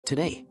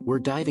Today, we're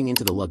diving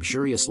into the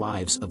luxurious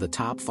lives of the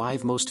top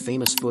 5 most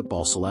famous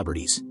football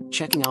celebrities,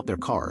 checking out their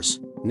cars,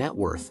 net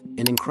worth,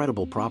 and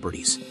incredible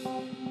properties.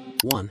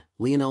 1.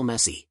 Lionel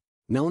Messi.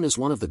 Known as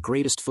one of the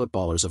greatest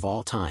footballers of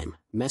all time,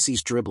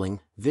 Messi's dribbling,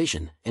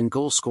 vision, and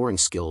goal-scoring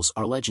skills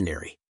are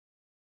legendary.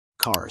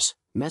 Cars.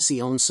 Messi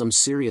owns some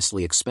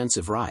seriously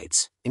expensive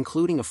rides,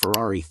 including a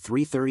Ferrari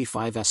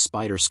 335S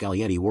Spider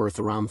Scaglietti worth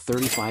around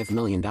 $35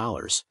 million,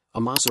 a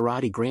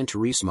Maserati Gran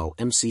Turismo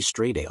MC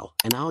Stradale,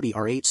 an Audi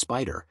R8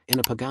 Spider, and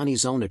a Pagani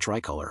Zona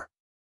Tricolor.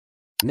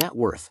 Net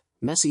worth.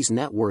 Messi's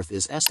net worth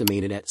is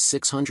estimated at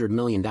 $600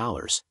 million.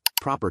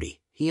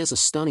 Property. He has a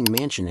stunning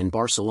mansion in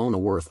Barcelona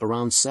worth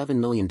around $7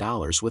 million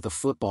with a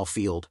football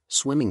field,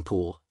 swimming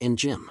pool, and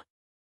gym.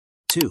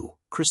 2.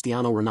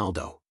 Cristiano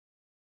Ronaldo.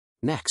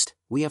 Next,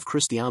 we have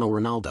Cristiano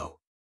Ronaldo.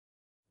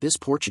 This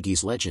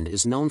Portuguese legend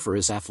is known for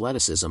his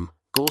athleticism,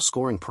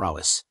 goal-scoring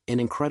prowess, and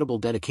incredible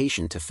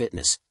dedication to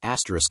fitness.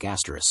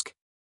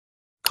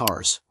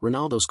 Cars.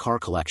 Ronaldo's car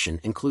collection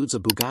includes a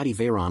Bugatti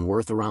Veyron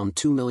worth around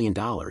 $2 million,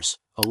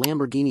 a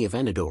Lamborghini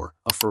Aventador,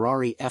 a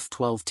Ferrari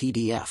F12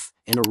 TDF,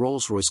 and a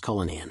Rolls-Royce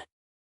Cullinan.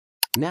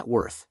 Net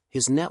worth.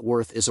 His net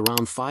worth is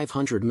around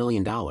 $500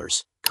 million,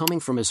 coming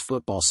from his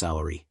football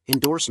salary,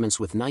 endorsements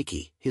with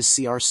Nike, his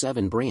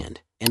CR7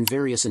 brand, and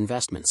various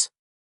investments.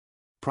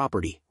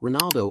 Property.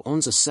 Ronaldo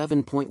owns a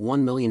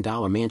 $7.1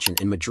 million mansion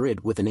in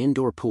Madrid with an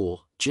indoor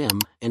pool, gym,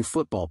 and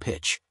football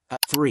pitch.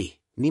 3.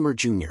 Neymar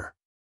Jr.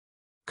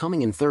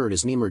 Coming in third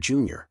is Neymar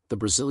Jr., the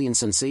Brazilian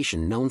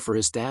sensation known for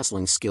his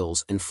dazzling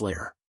skills and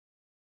flair.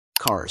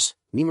 Cars.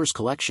 Neymar's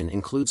collection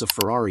includes a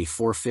Ferrari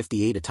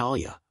 458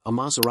 Italia, a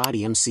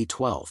Maserati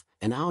MC12,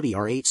 an Audi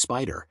R8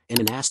 Spider, and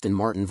an Aston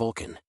Martin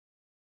Vulcan.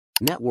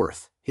 Net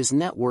worth. His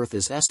net worth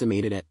is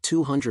estimated at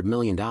 $200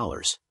 million.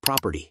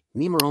 Property.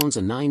 Neymar owns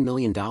a $9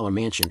 million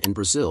mansion in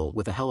Brazil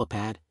with a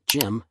helipad,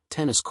 gym,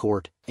 tennis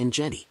court, and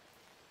jetty.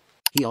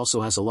 He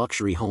also has a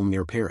luxury home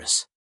near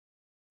Paris.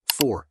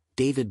 4.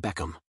 David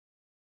Beckham.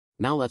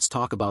 Now let's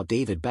talk about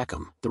David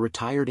Beckham, the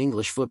retired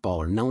English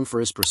footballer known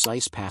for his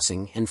precise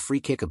passing and free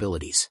kick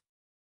abilities.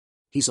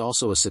 He's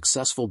also a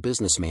successful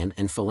businessman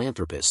and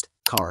philanthropist.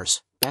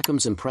 Cars.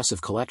 Beckham's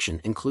impressive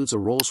collection includes a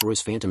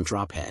Rolls-Royce Phantom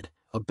Drophead,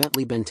 a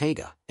Bentley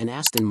Bentayga, an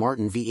Aston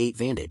Martin V8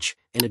 Vantage,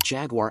 and a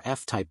Jaguar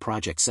F-Type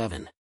Project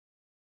 7.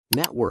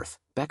 Net worth.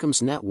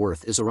 Beckham's net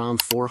worth is around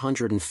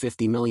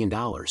 $450 million.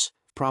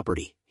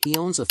 Property. He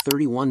owns a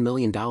 $31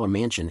 million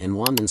mansion in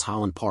London's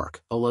Holland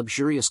Park, a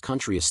luxurious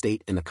country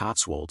estate in the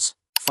Cotswolds.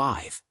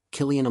 5.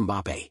 Kylian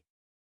Mbappé.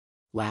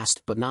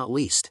 Last but not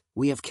least,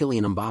 we have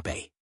Kylian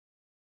Mbappé.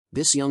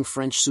 This young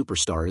French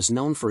superstar is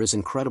known for his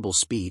incredible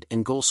speed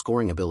and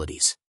goal-scoring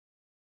abilities.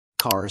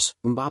 Cars.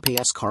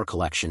 Mbappé's car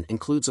collection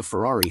includes a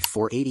Ferrari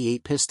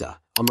 488 Pista,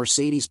 a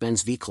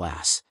Mercedes-Benz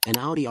V-Class, an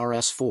Audi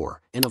RS4,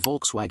 and a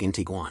Volkswagen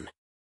Tiguan.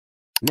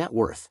 Net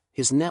worth.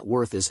 His net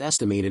worth is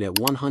estimated at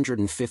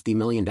 $150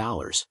 million.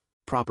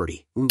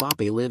 Property.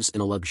 Mbappé lives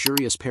in a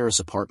luxurious Paris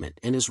apartment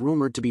and is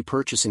rumored to be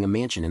purchasing a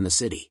mansion in the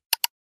city.